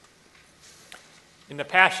In the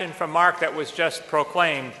Passion from Mark that was just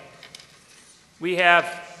proclaimed, we have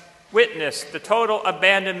witnessed the total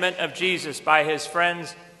abandonment of Jesus by his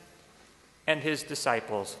friends and his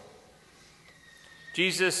disciples.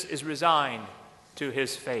 Jesus is resigned to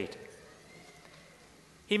his fate.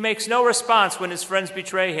 He makes no response when his friends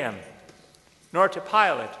betray him, nor to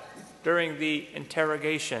Pilate during the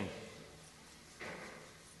interrogation.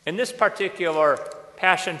 In this particular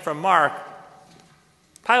Passion from Mark,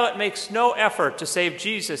 Pilate makes no effort to save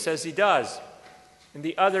Jesus as he does in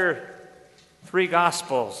the other three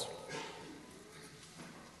Gospels.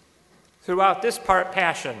 Throughout this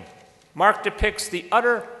passion, Mark depicts the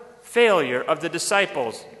utter failure of the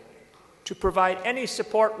disciples to provide any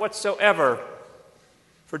support whatsoever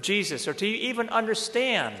for Jesus or to even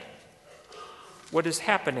understand what is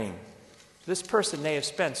happening to this person they have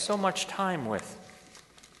spent so much time with.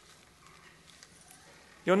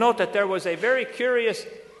 You'll note that there was a very curious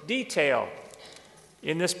detail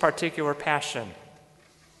in this particular passion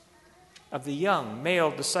of the young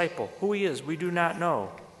male disciple. Who he is, we do not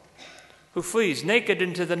know, who flees naked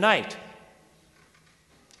into the night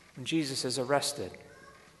when Jesus is arrested.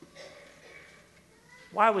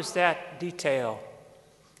 Why was that detail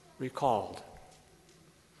recalled?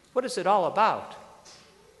 What is it all about?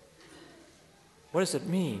 What does it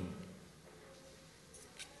mean?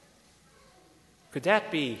 Could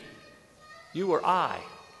that be you or I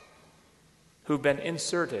who've been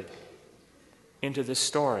inserted into this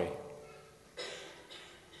story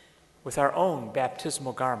with our own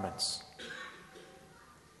baptismal garments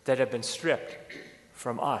that have been stripped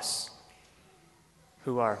from us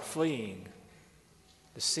who are fleeing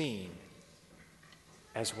the scene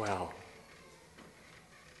as well?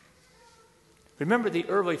 Remember the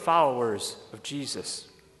early followers of Jesus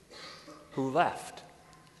who left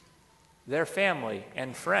their family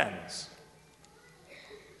and friends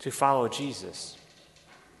to follow Jesus.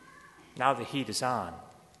 Now the heat is on,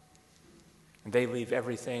 and they leave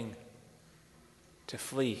everything to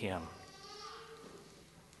flee him.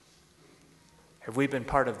 Have we been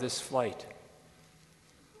part of this flight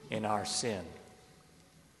in our sin?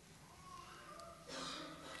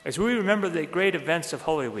 As we remember the great events of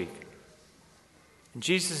Holy Week and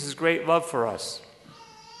Jesus' great love for us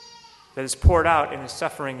that is poured out in his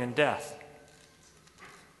suffering and death,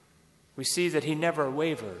 we see that he never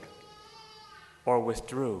wavered or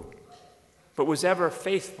withdrew, but was ever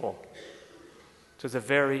faithful to the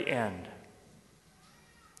very end.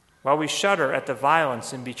 While we shudder at the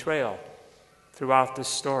violence and betrayal throughout this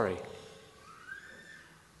story,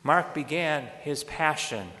 Mark began his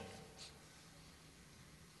passion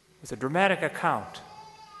with a dramatic account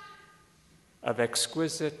of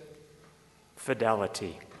exquisite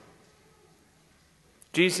fidelity.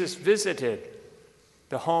 Jesus visited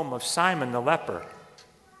the home of Simon the leper,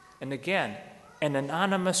 and again, an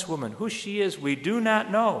anonymous woman, who she is we do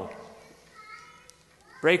not know,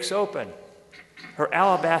 breaks open her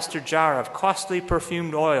alabaster jar of costly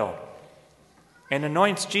perfumed oil and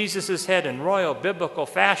anoints Jesus' head in royal biblical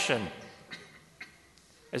fashion.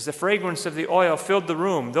 As the fragrance of the oil filled the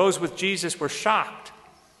room, those with Jesus were shocked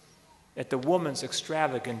at the woman's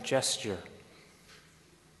extravagant gesture.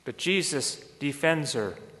 But Jesus defends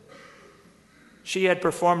her. She had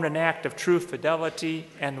performed an act of true fidelity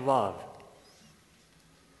and love.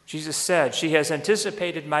 Jesus said, "She has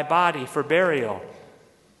anticipated my body for burial."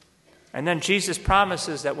 And then Jesus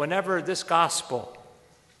promises that whenever this gospel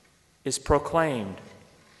is proclaimed,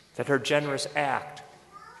 that her generous act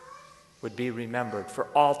would be remembered for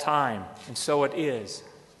all time. And so it is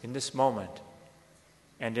in this moment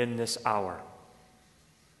and in this hour.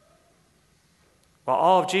 While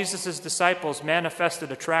all of Jesus' disciples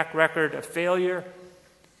manifested a track record of failure,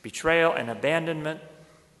 betrayal, and abandonment,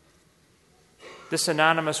 this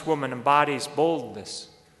anonymous woman embodies boldness,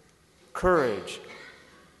 courage,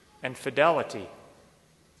 and fidelity,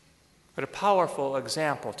 but a powerful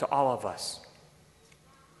example to all of us.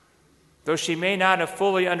 Though she may not have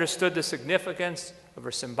fully understood the significance of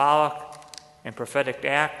her symbolic and prophetic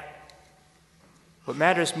act, what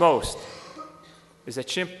matters most is that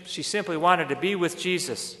she simply wanted to be with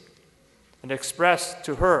Jesus and express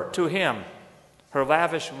to him her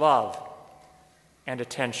lavish love and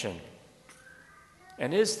attention.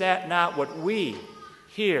 And is that not what we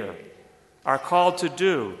here are called to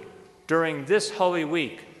do during this Holy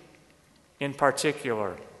Week in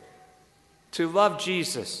particular? To love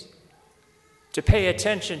Jesus, to pay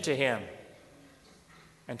attention to him,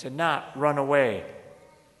 and to not run away.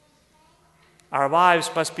 Our lives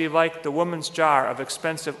must be like the woman's jar of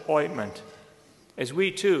expensive ointment as we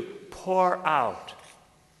too pour out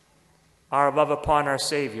our love upon our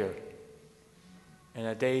Savior in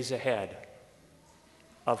the days ahead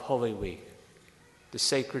of Holy Week, the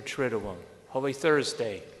Sacred Triduum, Holy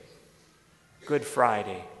Thursday, Good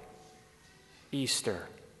Friday, Easter.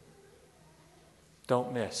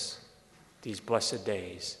 Don't miss these blessed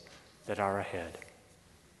days that are ahead.